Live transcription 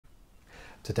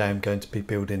Today I'm going to be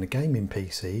building a gaming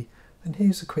PC, and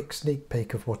here's a quick sneak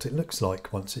peek of what it looks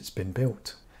like once it's been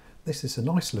built. This is a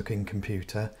nice looking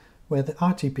computer where the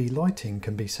RGB lighting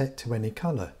can be set to any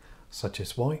colour, such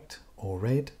as white or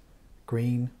red,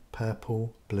 green,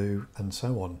 purple, blue and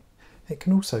so on. It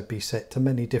can also be set to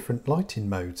many different lighting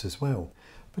modes as well,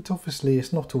 but obviously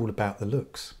it's not all about the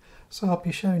looks. So I'll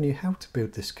be showing you how to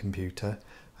build this computer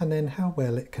and then how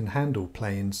well it can handle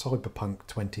playing Cyberpunk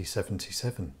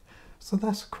 2077. So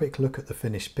that's a quick look at the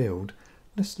finished build.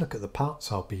 Let's look at the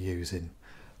parts I'll be using.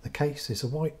 The case is a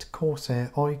white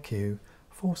Corsair iCUE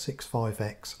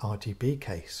 465X RGB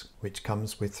case, which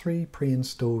comes with 3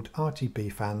 pre-installed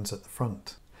RGB fans at the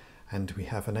front. And we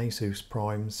have an Asus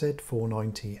Prime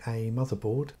Z490-A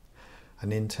motherboard,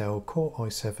 an Intel Core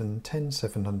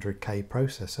i7-10700K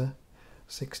processor,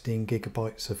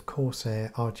 16GB of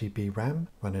Corsair RGB RAM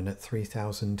running at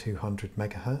 3200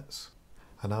 MHz,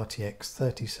 an RTX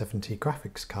 3070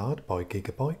 graphics card by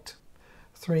Gigabyte,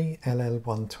 3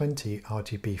 LL120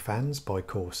 RGB fans by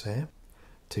Corsair,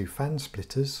 2 fan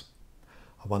splitters,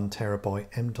 a 1TB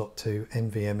M.2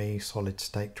 NVMe solid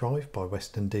state drive by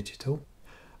Western Digital,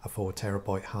 a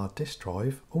 4TB hard disk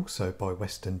drive also by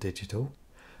Western Digital.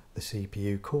 The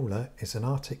CPU cooler is an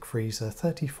Arctic Freezer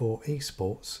 34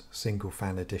 eSports single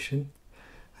fan edition,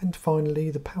 and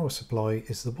finally the power supply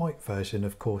is the white version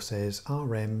of Corsair's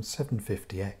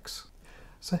RM750X.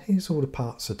 So here's all the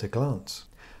parts at a glance.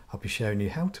 I'll be showing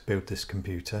you how to build this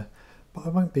computer, but I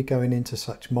won't be going into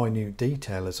such minute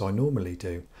detail as I normally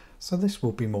do, so this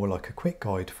will be more like a quick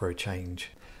guide for a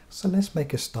change. So let's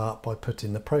make a start by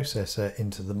putting the processor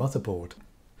into the motherboard.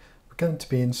 We're going to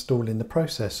be installing the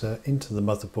processor into the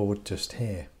motherboard just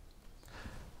here.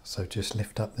 So just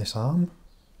lift up this arm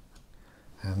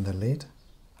and the lid,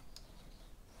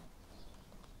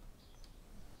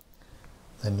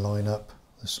 then line up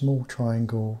the small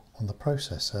triangle on the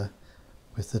processor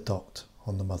with the dot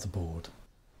on the motherboard.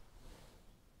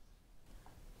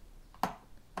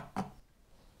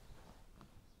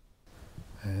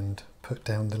 And put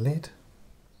down the lid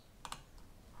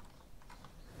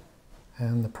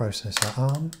and the processor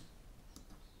arm,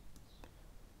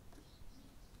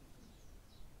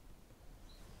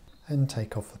 and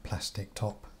take off the plastic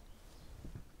top.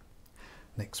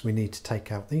 Next we need to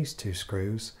take out these 2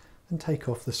 screws and take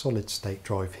off the solid state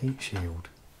drive heat shield.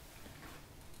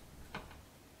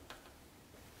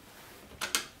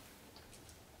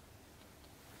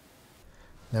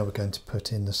 Now we're going to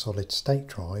put in the solid state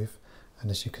drive,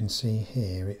 and as you can see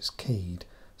here it's keyed,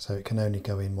 so it can only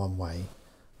go in one way.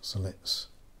 So let's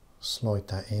slide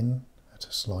that in at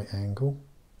a slight angle,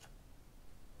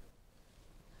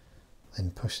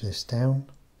 then push this down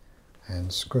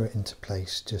and screw it into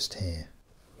place just here.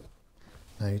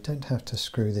 Now you don't have to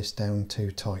screw this down too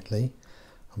tightly,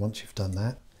 and once you've done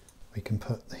that we can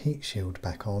put the heat shield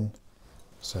back on.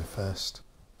 So first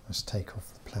let's take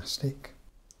off the plastic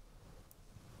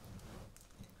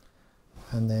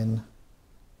and then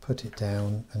put it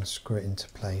down and screw it into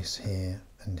place here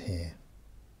and here.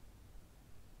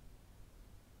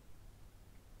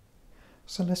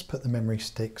 So let's put the memory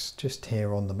sticks just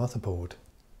here on the motherboard.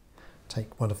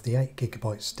 Take one of the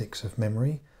 8GB sticks of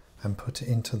memory and put it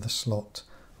into the slot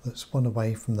that's one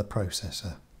away from the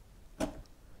processor.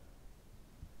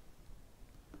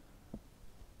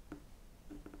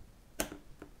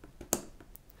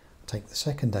 Take the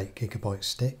second 8GB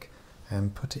stick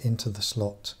and put it into the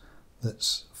slot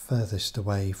that's furthest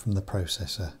away from the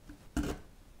processor.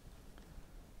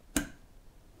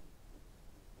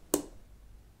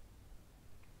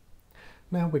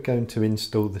 Now we're going to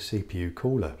install the CPU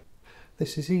cooler.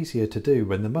 This is easier to do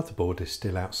when the motherboard is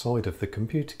still outside of the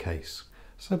computer case,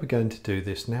 so we're going to do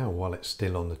this now while it's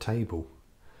still on the table.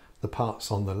 The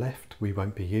parts on the left we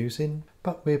won't be using,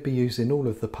 but we'll be using all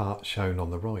of the parts shown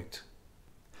on the right.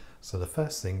 So the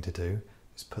first thing to do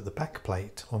is put the back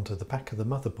plate onto the back of the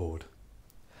motherboard.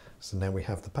 So now we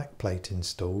have the back plate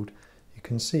installed. You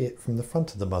can see it from the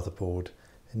front of the motherboard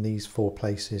in these 4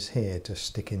 places here just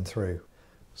sticking through.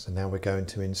 So now we're going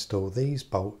to install these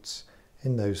bolts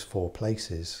in those 4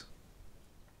 places.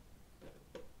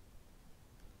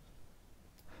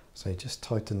 So you just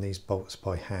tighten these bolts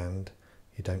by hand,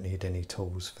 you don't need any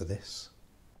tools for this.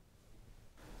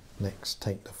 Next,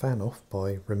 take the fan off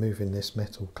by removing this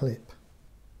metal clip.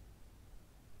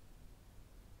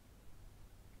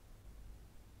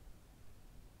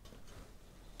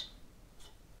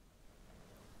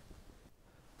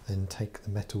 Then take the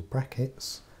metal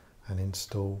brackets and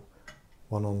install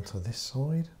one onto this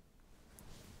side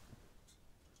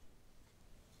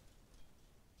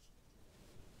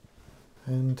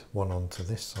and one onto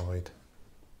this side.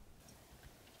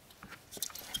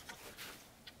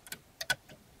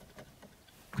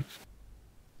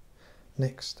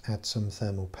 Next, add some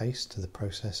thermal paste to the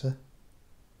processor.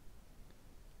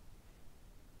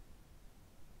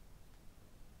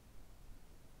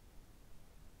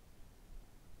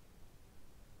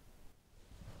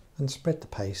 And spread the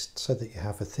paste so that you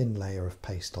have a thin layer of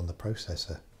paste on the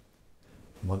processor.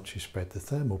 And once you spread the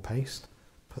thermal paste,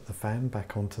 put the fan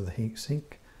back onto the heatsink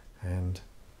and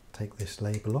take this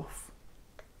label off.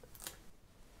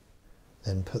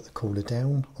 Then put the cooler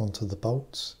down onto the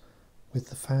bolts with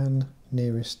the fan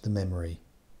nearest the memory.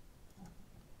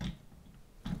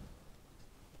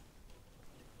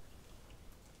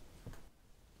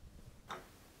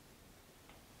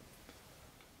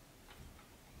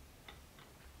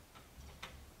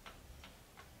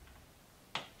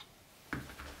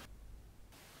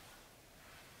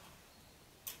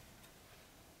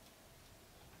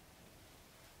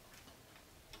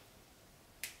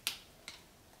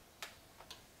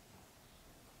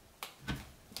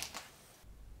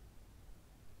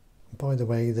 By the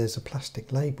way, there's a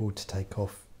plastic label to take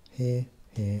off here,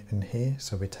 here and here,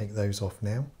 so we take those off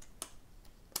now.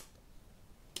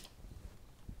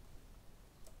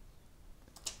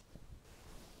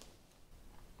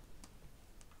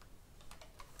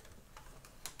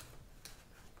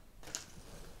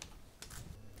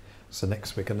 So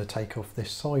next we're going to take off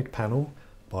this side panel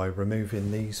by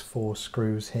removing these 4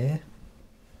 screws here.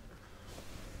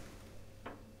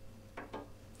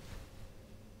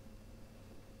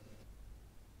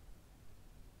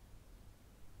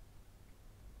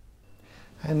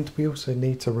 And we also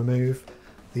need to remove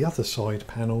the other side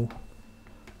panel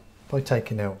by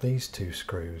taking out these 2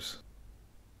 screws.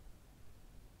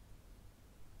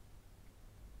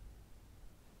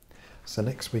 So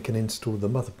next we can install the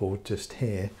motherboard just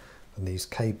here, and these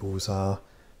cables are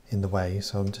in the way,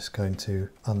 so I'm just going to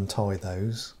untie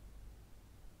those.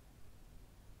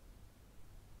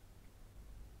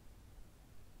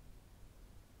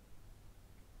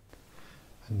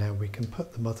 And now we can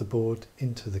put the motherboard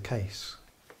into the case.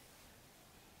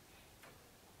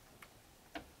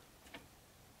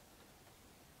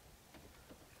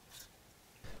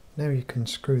 Now you can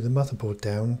screw the motherboard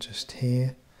down just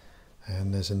here,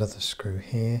 and there's another screw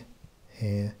here,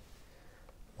 here,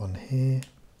 one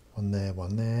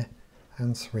there,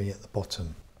 and 3 at the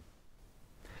bottom.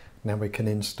 Now we can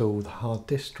install the hard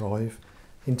disk drive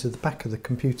into the back of the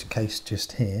computer case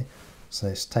just here. So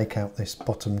let's take out this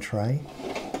bottom tray,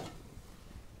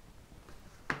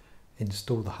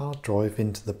 install the hard drive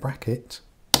into the bracket,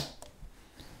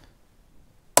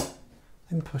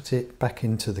 then put it back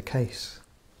into the case.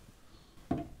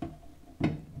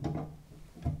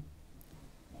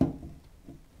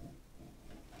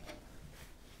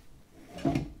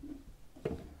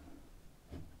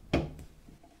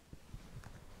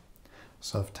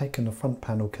 So I've taken the front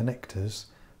panel connectors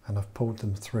and I've pulled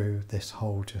them through this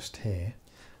hole just here,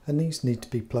 and these need to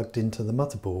be plugged into the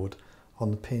motherboard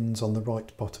on the pins on the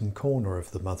right bottom corner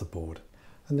of the motherboard,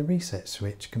 and the reset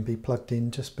switch can be plugged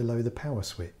in just below the power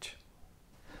switch.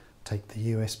 Take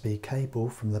the USB cable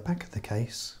from the back of the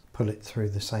case, pull it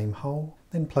through the same hole,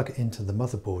 then plug it into the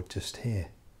motherboard just here.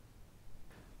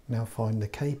 Now find the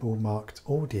cable marked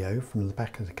audio from the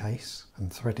back of the case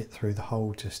and thread it through the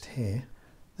hole just here,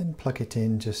 then plug it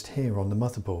in just here on the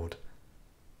motherboard.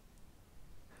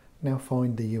 Now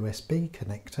find the USB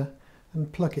connector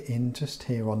and plug it in just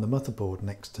here on the motherboard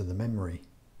next to the memory.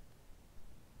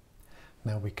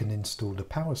 Now we can install the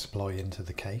power supply into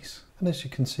the case, and as you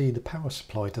can see the power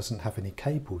supply doesn't have any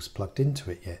cables plugged into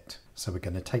it yet, so we're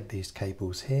going to take these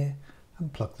cables here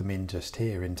and plug them in just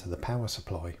here into the power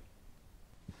supply.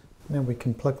 Now we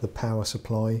can plug the power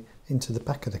supply into the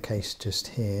back of the case just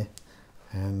here,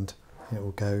 and it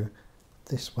will go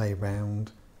this way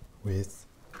round with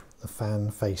the fan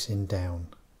facing down.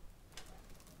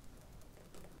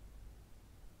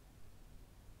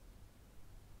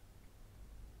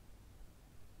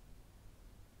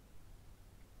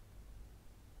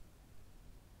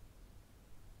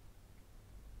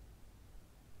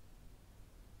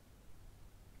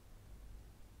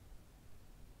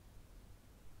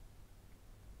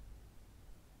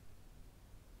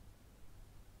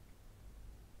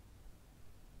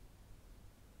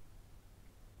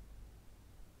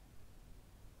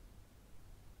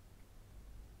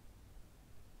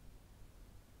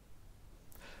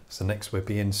 So next we'll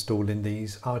be installing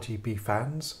these RGB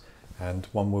fans, and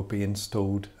one will be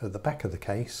installed at the back of the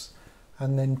case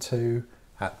and then 2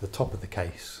 at the top of the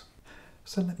case.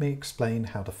 So let me explain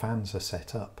how the fans are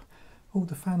set up. All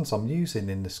the fans I'm using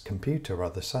in this computer are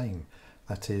the same,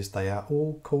 that is, they are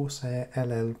all Corsair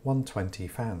LL120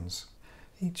 fans.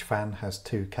 Each fan has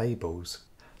 2 cables,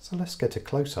 so let's get a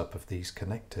close-up of these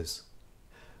connectors.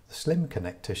 The slim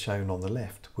connector shown on the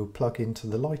left will plug into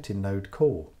the lighting node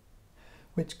core,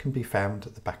 which can be found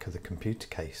at the back of the computer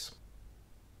case.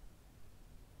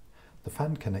 The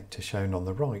fan connector shown on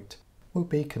the right will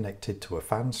be connected to a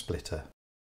fan splitter.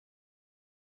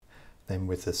 Then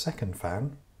with the second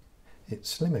fan, its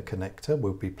slimmer connector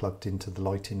will be plugged into the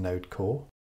lighting node core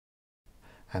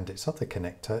and its other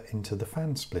connector into the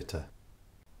fan splitter.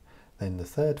 Then the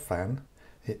third fan,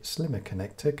 its slimmer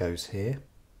connector goes here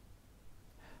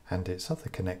and its other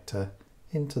connector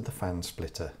into the fan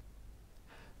splitter.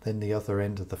 Then the other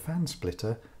end of the fan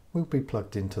splitter will be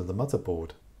plugged into the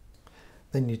motherboard.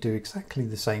 Then you do exactly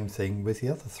the same thing with the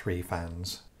other 3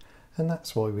 fans, and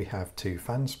that's why we have 2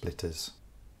 fan splitters.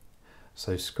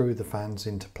 So screw the fans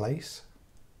into place,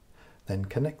 then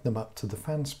connect them up to the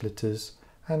fan splitters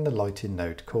and the lighting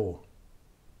node core.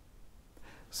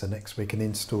 So next we can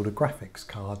install the graphics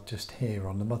card just here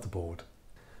on the motherboard.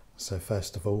 So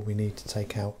first of all we need to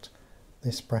take out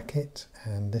this bracket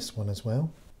and this one as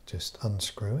well. Just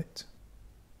unscrew it.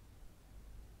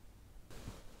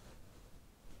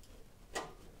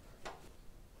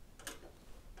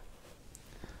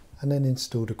 And then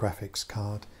install the graphics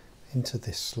card into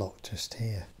this slot just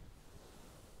here.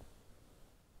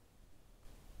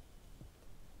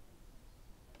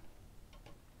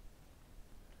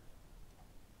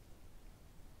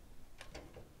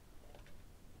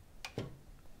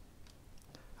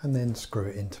 And then screw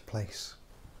it into place.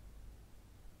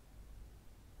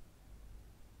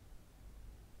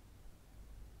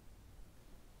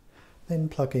 Then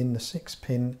plug in the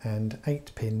 6-pin and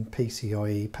 8-pin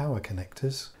PCIe power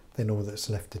connectors. Then all that's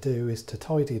left to do is to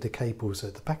tidy the cables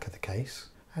at the back of the case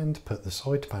and put the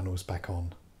side panels back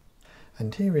on.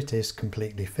 And here it is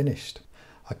completely finished.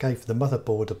 I gave the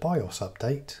motherboard a BIOS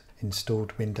update,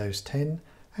 installed Windows 10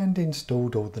 and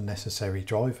installed all the necessary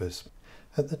drivers.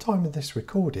 At the time of this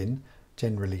recording,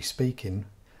 generally speaking,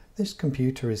 this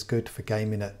computer is good for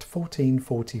gaming at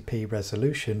 1440p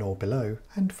resolution or below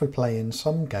and for playing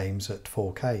some games at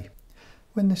 4K.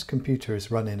 When this computer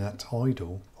is running at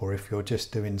idle, or if you're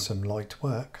just doing some light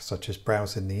work such as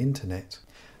browsing the internet,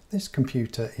 this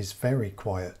computer is very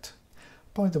quiet.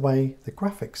 By the way, the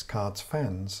graphics card's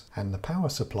fans and the power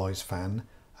supply's fan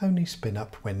only spin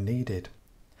up when needed.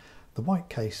 The white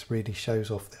case really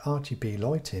shows off the RGB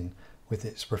lighting with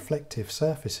its reflective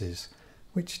surfaces,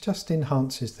 which just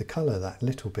enhances the colour that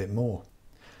little bit more.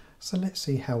 So let's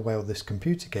see how well this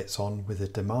computer gets on with a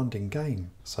demanding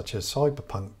game such as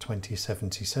Cyberpunk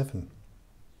 2077.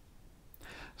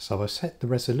 So I set the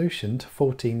resolution to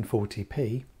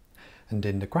 1440p, and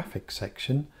in the graphics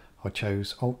section I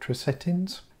chose Ultra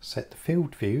settings, set the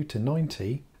field view to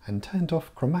 90 and turned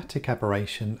off chromatic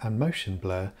aberration and motion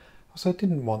blur, as I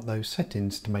didn't want those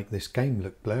settings to make this game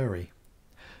look blurry.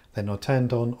 Then I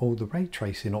turned on all the ray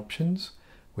tracing options,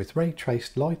 with ray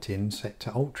traced lighting set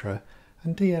to Ultra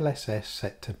and DLSS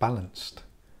set to balanced.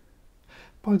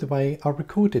 By the way, I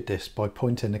recorded this by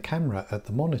pointing a camera at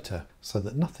the monitor so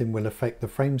that nothing will affect the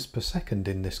frames per second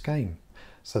in this game.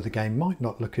 So the game might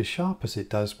not look as sharp as it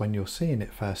does when you're seeing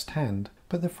it firsthand,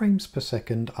 but the frames per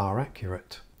second are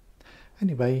accurate.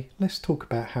 Anyway, let's talk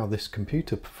about how this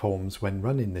computer performs when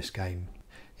running this game.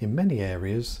 In many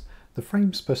areas, the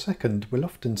frames per second will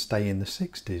often stay in the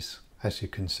 60s, as you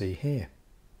can see here.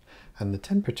 And the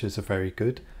temperatures are very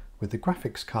good, with the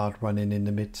graphics card running in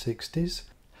the mid-60s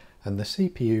and the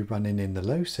CPU running in the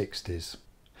low 60s.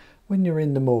 When you're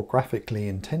in the more graphically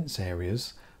intense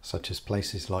areas, such as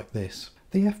places like this,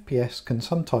 the FPS can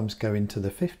sometimes go into the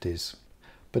 50s.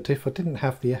 But if I didn't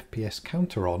have the FPS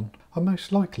counter on, I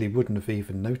most likely wouldn't have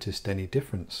even noticed any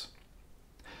difference.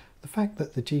 The fact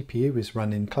that the GPU is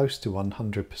running close to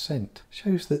 100%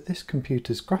 shows that this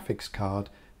computer's graphics card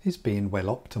is being well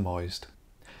optimised.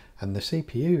 And the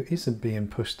CPU isn't being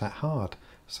pushed that hard,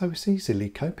 so it's easily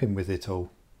coping with it all.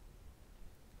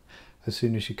 As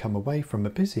soon as you come away from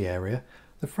a busy area,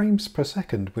 the frames per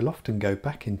second will often go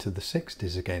back into the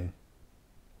 60s again.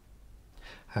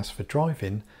 As for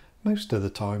driving, most of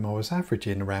the time I was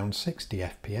averaging around 60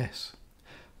 FPS.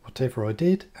 Whatever I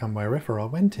did and wherever I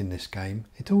went in this game,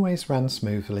 it always ran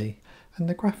smoothly and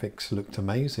the graphics looked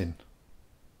amazing.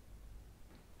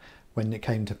 When it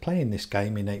came to playing this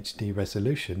game in HD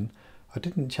resolution, I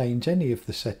didn't change any of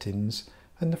the settings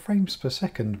and the frames per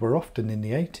second were often in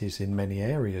the 80s in many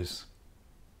areas.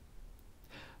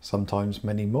 Sometimes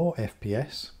many more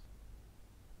FPS.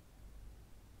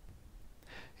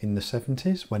 In the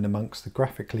 70s when amongst the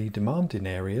graphically demanding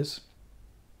areas,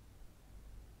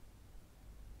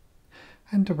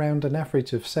 and around an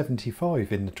average of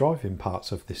 75 in the driving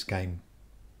parts of this game.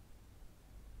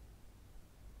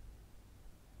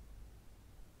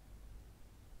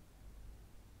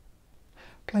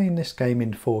 Playing this game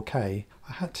in 4K,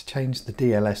 I had to change the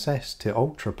DLSS to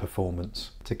ultra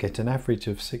performance to get an average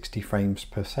of 60 frames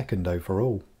per second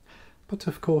overall. But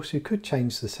of course you could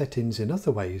change the settings in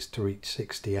other ways to reach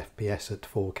 60 FPS at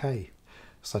 4K,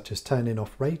 such as turning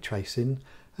off ray tracing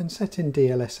and setting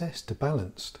DLSS to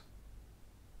balanced.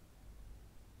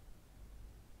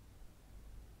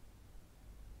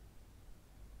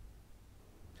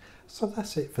 So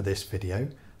that's it for this video.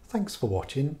 Thanks for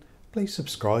watching. Please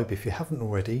subscribe if you haven't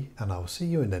already, and I'll see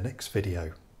you in the next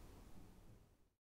video.